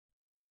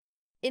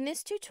In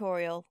this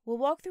tutorial, we'll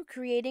walk through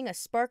creating a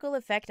sparkle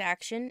effect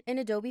action in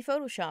Adobe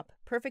Photoshop,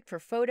 perfect for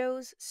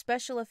photos,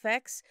 special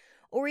effects,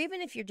 or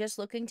even if you're just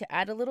looking to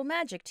add a little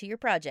magic to your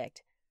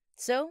project.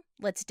 So,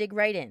 let's dig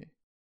right in.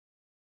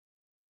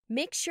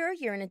 Make sure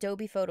you're in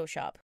Adobe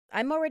Photoshop.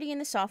 I'm already in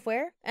the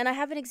software, and I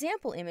have an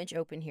example image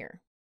open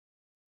here.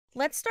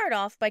 Let's start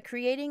off by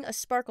creating a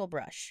sparkle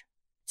brush.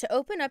 To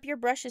open up your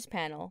Brushes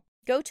panel,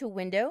 go to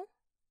Window,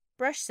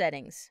 Brush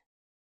Settings.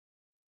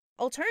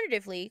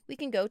 Alternatively, we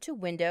can go to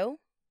Window,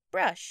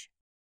 Brush.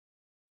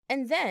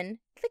 And then,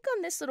 click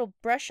on this little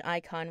brush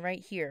icon right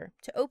here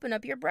to open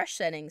up your brush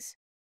settings.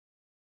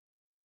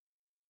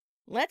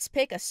 Let's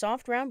pick a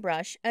soft round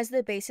brush as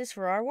the basis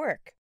for our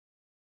work.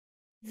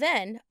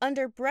 Then,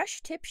 under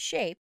Brush Tip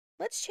Shape,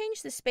 let's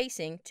change the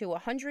spacing to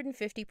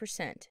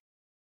 150%.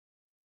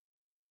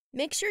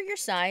 Make sure your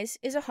size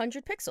is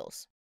 100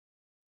 pixels.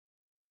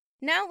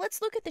 Now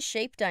let's look at the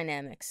shape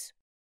dynamics.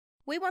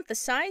 We want the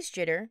size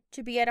jitter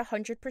to be at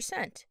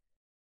 100%.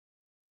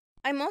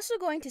 I'm also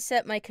going to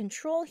set my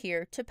control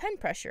here to pen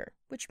pressure,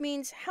 which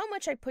means how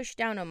much I push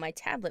down on my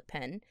tablet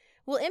pen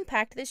will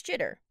impact this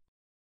jitter.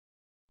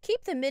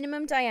 Keep the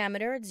minimum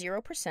diameter at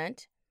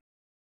 0%,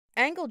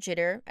 angle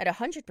jitter at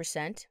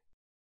 100%,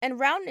 and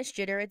roundness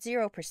jitter at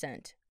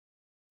 0%.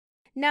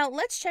 Now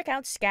let's check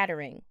out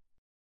scattering.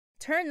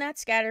 Turn that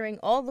scattering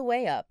all the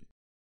way up.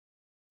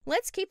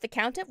 Let's keep the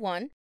count at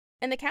 1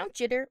 and the count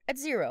jitter at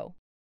 0.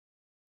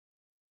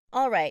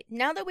 Alright,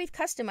 now that we've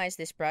customized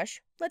this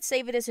brush, let's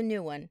save it as a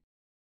new one.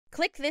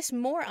 Click this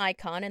More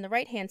icon in the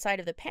right-hand side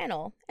of the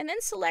panel, and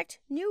then select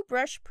New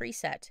Brush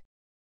Preset.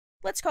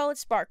 Let's call it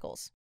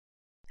Sparkles.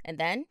 And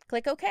then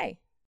click OK.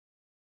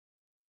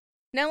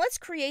 Now let's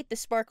create the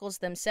sparkles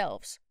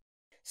themselves.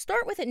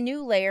 Start with a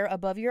new layer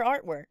above your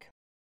artwork.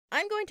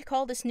 I'm going to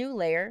call this new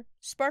layer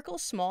Sparkle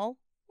Small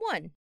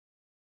 1.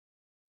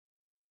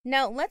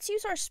 Now let's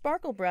use our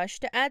sparkle brush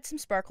to add some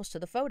sparkles to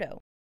the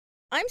photo.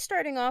 I'm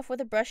starting off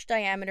with a brush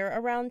diameter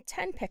around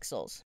 10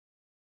 pixels,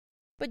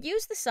 but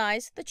use the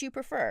size that you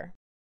prefer.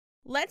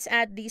 Let's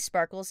add these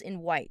sparkles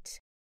in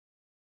white.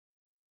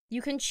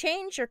 You can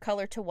change your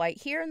color to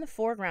white here in the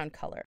foreground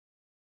color.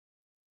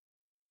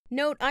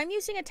 Note, I'm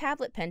using a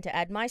tablet pen to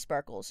add my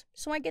sparkles,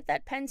 so I get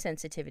that pen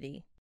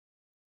sensitivity.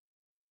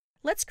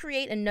 Let's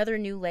create another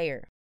new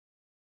layer.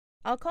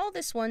 I'll call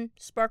this one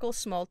Sparkle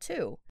Small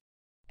 2,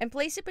 and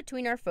place it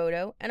between our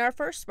photo and our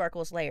first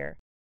sparkles layer.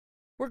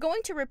 We're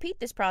going to repeat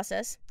this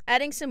process,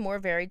 adding some more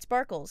varied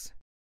sparkles.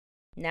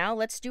 Now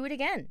let's do it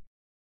again.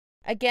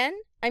 Again,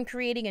 I'm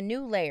creating a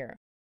new layer.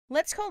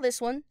 Let's call this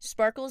one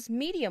Sparkles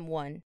Medium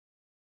 1.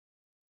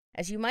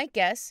 As you might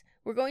guess,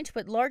 we're going to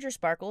put larger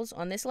sparkles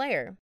on this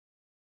layer.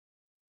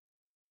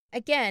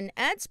 Again,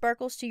 add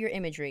sparkles to your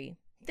imagery.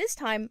 This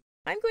time,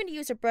 I'm going to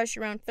use a brush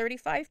around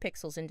 35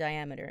 pixels in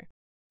diameter.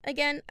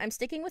 Again, I'm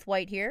sticking with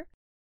white here.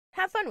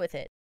 Have fun with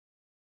it.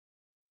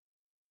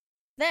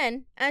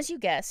 Then, as you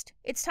guessed,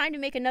 it's time to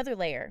make another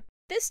layer.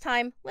 This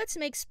time, let's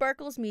make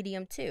Sparkles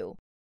Medium 2.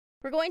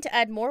 We're going to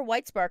add more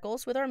white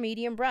sparkles with our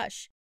medium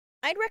brush.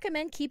 I'd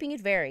recommend keeping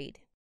it varied.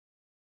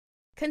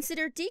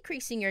 Consider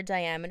decreasing your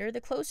diameter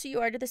the closer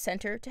you are to the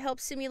center to help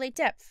simulate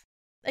depth.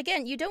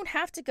 Again, you don't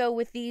have to go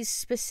with these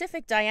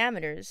specific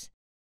diameters.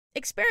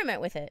 Experiment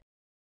with it.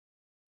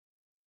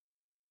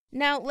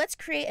 Now, let's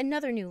create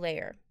another new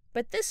layer,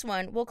 but this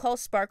one we'll call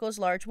Sparkles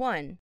Large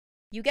 1.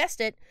 You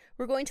guessed it,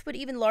 we're going to put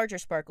even larger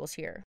sparkles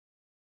here.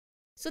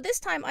 So this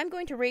time I'm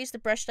going to raise the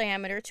brush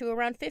diameter to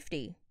around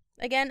 50.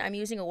 Again, I'm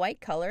using a white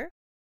color.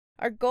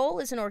 Our goal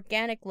is an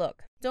organic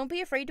look. Don't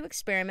be afraid to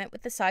experiment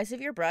with the size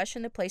of your brush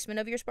and the placement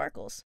of your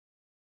sparkles.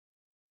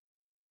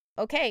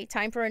 Okay,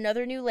 time for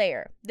another new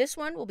layer. This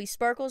one will be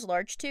Sparkles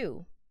Large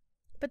 2.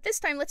 But this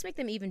time let's make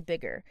them even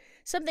bigger.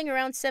 Something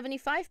around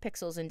 75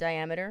 pixels in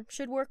diameter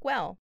should work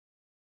well.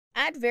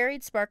 Add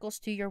varied sparkles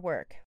to your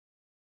work.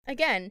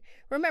 Again,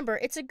 remember,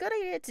 it's a good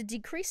idea to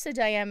decrease the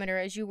diameter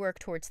as you work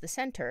towards the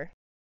center.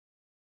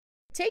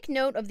 Take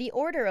note of the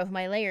order of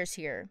my layers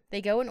here.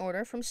 They go in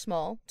order from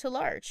small to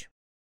large.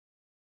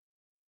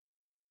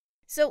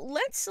 So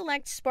let's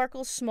select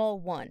Sparkle Small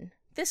 1,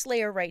 this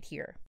layer right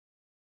here.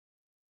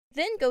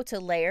 Then go to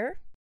Layer,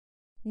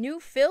 New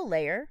Fill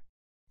Layer,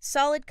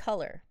 Solid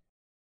Color.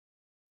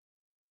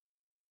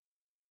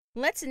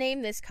 Let's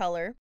name this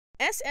color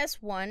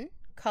SS1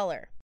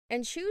 Color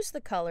and choose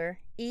the color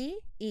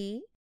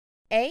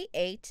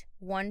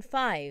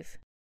EE-A815.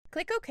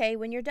 Click OK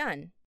when you're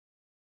done.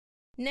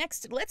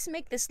 Next, let's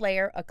make this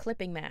layer a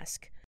clipping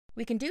mask.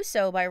 We can do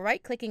so by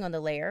right-clicking on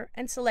the layer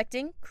and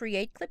selecting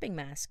Create Clipping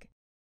Mask.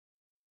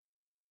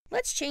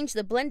 Let's change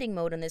the blending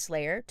mode on this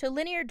layer to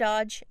Linear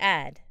Dodge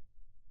Add.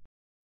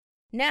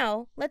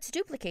 Now, let's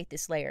duplicate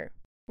this layer.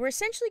 We're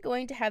essentially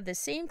going to have the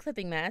same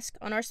clipping mask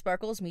on our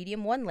Sparkles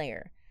Medium 1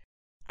 layer.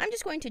 I'm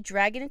just going to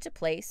drag it into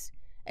place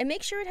and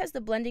make sure it has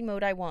the blending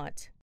mode I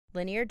want.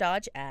 Linear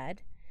Dodge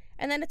Add,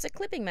 and then it's a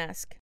clipping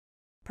mask.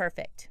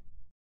 Perfect.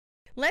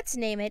 Let's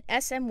name it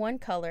SM1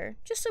 Color,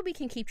 just so we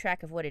can keep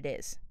track of what it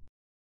is.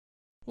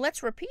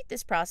 Let's repeat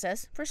this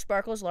process for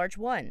Sparkles Large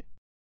 1.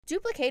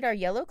 Duplicate our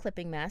yellow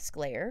clipping mask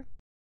layer,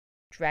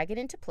 drag it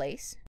into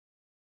place,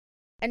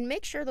 and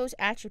make sure those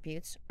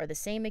attributes are the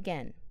same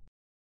again.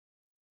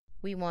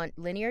 We want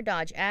Linear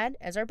Dodge Add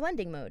as our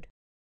blending mode.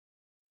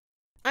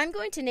 I'm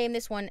going to name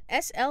this one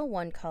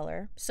SL1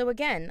 color, so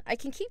again, I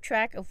can keep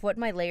track of what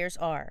my layers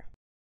are.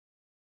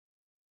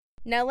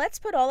 Now let's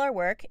put all our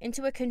work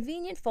into a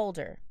convenient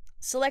folder.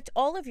 Select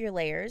all of your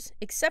layers,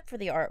 except for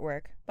the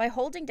artwork, by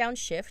holding down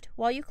Shift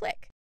while you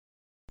click.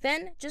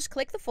 Then just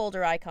click the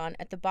folder icon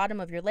at the bottom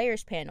of your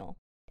Layers panel,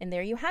 and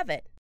there you have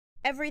it.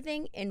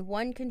 Everything in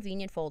one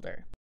convenient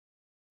folder.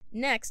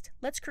 Next,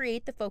 let's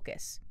create the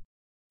focus.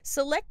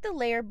 Select the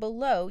layer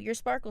below your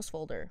Sparkles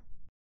folder.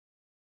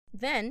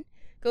 Then,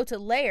 go to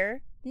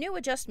Layer, New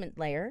Adjustment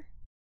Layer,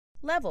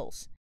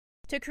 Levels,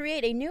 to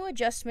create a new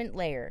adjustment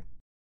layer.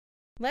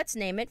 Let's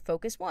name it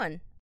Focus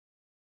 1.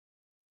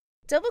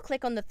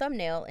 Double-click on the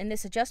thumbnail in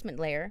this adjustment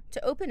layer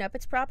to open up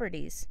its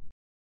properties.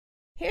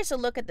 Here's a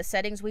look at the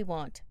settings we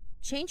want.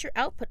 Change your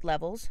output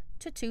levels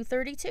to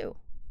 232.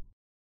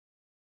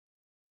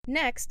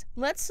 Next,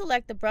 let's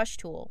select the brush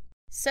tool.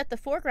 Set the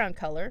foreground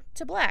color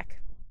to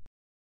black.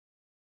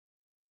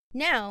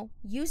 Now,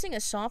 using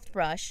a soft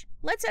brush,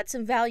 let's add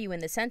some value in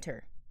the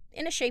center,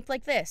 in a shape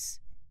like this.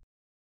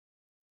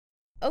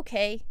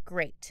 Okay,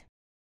 great.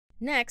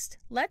 Next,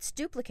 let's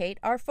duplicate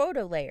our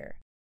photo layer.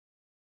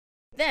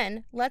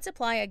 Then, let's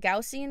apply a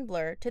Gaussian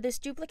blur to this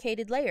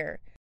duplicated layer.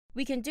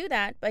 We can do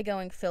that by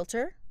going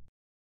Filter,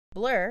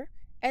 Blur,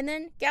 and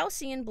then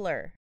Gaussian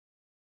Blur.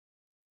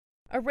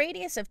 A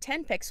radius of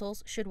 10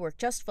 pixels should work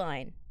just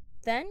fine.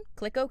 Then,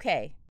 click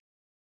OK.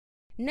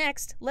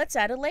 Next, let's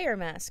add a layer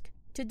mask.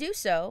 To do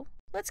so,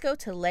 let's go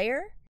to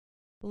Layer,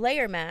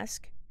 Layer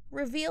Mask,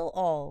 Reveal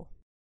All.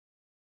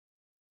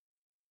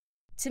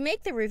 To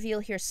make the reveal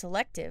here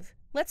selective,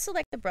 let's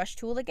select the brush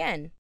tool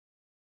again.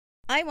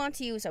 I want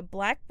to use a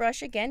black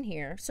brush again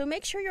here, so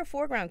make sure your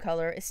foreground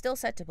color is still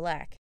set to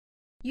black.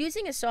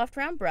 Using a soft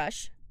round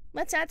brush,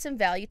 let's add some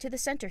value to the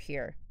center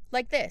here,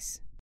 like this.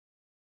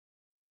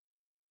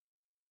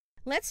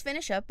 Let's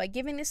finish up by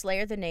giving this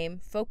layer the name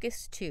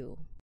Focus 2.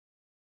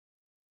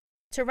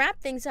 To wrap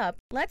things up,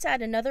 let's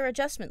add another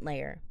adjustment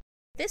layer.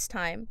 This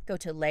time, go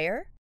to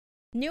Layer,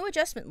 New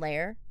Adjustment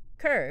Layer,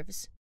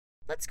 Curves.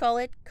 Let's call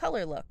it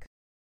Color Look.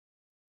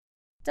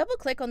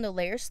 Double-click on the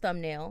layer's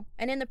thumbnail,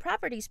 and in the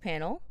Properties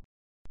panel,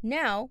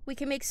 now we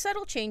can make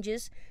subtle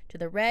changes to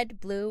the red,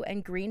 blue,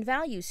 and green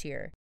values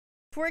here.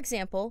 For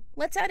example,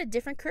 let's add a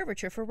different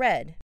curvature for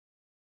red.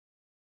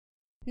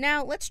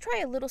 Now let's try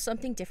a little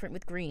something different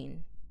with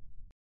green.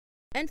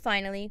 And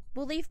finally,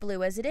 we'll leave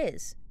blue as it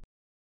is.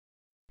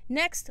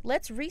 Next,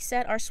 let's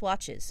reset our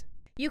swatches.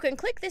 You can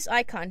click this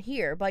icon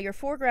here by your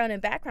foreground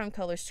and background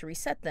colors to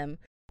reset them,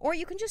 or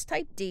you can just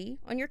type D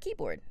on your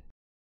keyboard.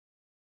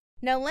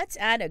 Now let's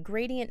add a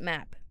gradient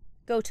map.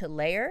 Go to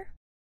Layer,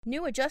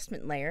 New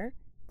Adjustment Layer,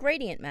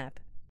 Gradient Map.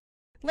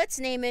 Let's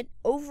name it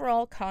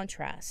Overall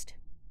Contrast.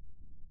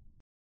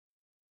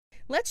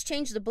 Let's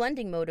change the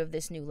blending mode of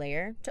this new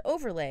layer to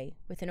Overlay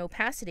with an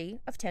opacity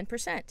of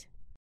 10%.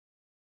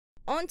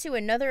 On to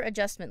another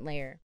adjustment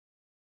layer.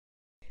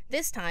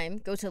 This time,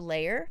 go to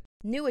Layer,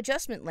 New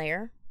Adjustment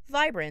Layer,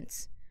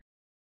 Vibrance.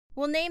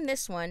 We'll name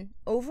this one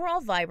Overall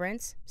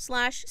Vibrance /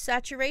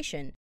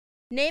 Saturation.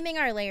 Naming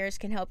our layers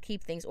can help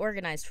keep things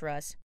organized for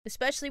us,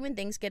 especially when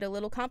things get a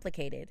little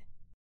complicated.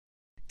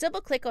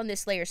 Double-click on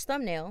this layer's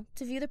thumbnail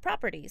to view the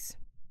properties.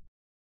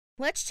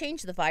 Let's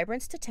change the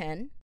Vibrance to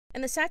 10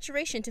 and the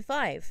Saturation to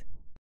 5.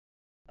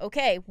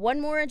 Okay,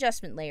 one more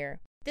adjustment layer.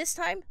 This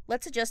time,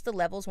 let's adjust the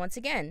levels once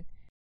again.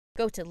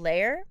 Go to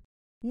Layer,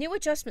 New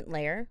Adjustment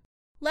Layer,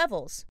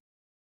 Levels.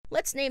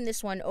 Let's name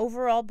this one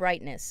Overall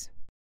Brightness.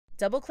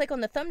 Double-click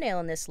on the thumbnail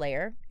in this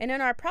layer, and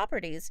in our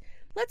properties,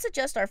 let's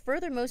adjust our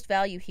furthermost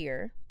value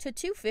here to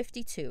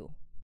 252.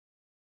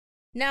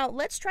 Now,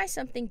 let's try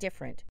something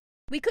different.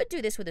 We could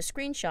do this with a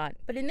screenshot,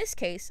 but in this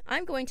case,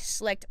 I'm going to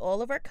select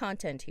all of our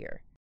content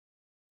here.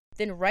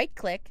 Then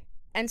right-click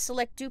and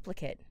select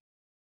Duplicate.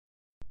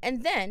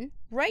 And then,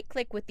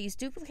 right-click with these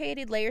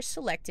duplicated layers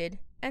selected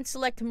and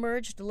select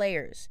Merged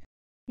Layers.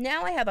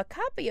 Now I have a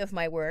copy of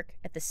my work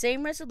at the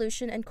same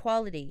resolution and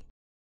quality.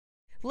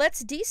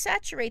 Let's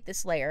desaturate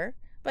this layer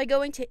by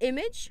going to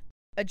Image,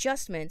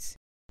 Adjustments,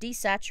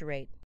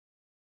 Desaturate.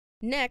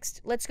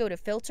 Next, let's go to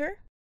Filter,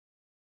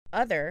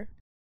 Other,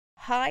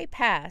 High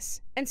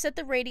Pass, and set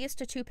the radius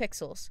to 2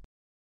 pixels.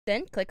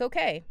 Then click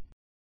OK.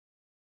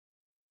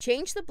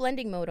 Change the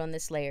blending mode on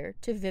this layer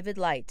to Vivid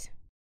Light.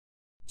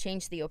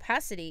 Change the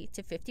opacity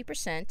to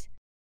 50%,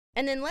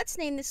 and then let's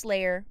name this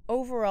layer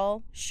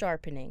Overall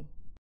Sharpening.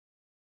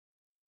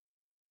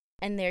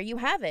 And there you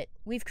have it.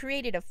 We've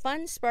created a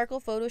fun sparkle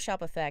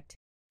Photoshop effect.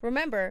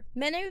 Remember,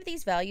 many of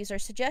these values are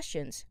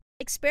suggestions.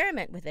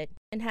 Experiment with it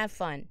and have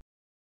fun.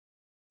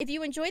 If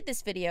you enjoyed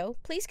this video,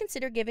 please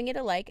consider giving it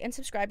a like and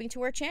subscribing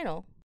to our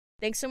channel.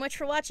 Thanks so much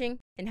for watching,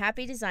 and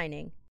happy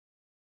designing!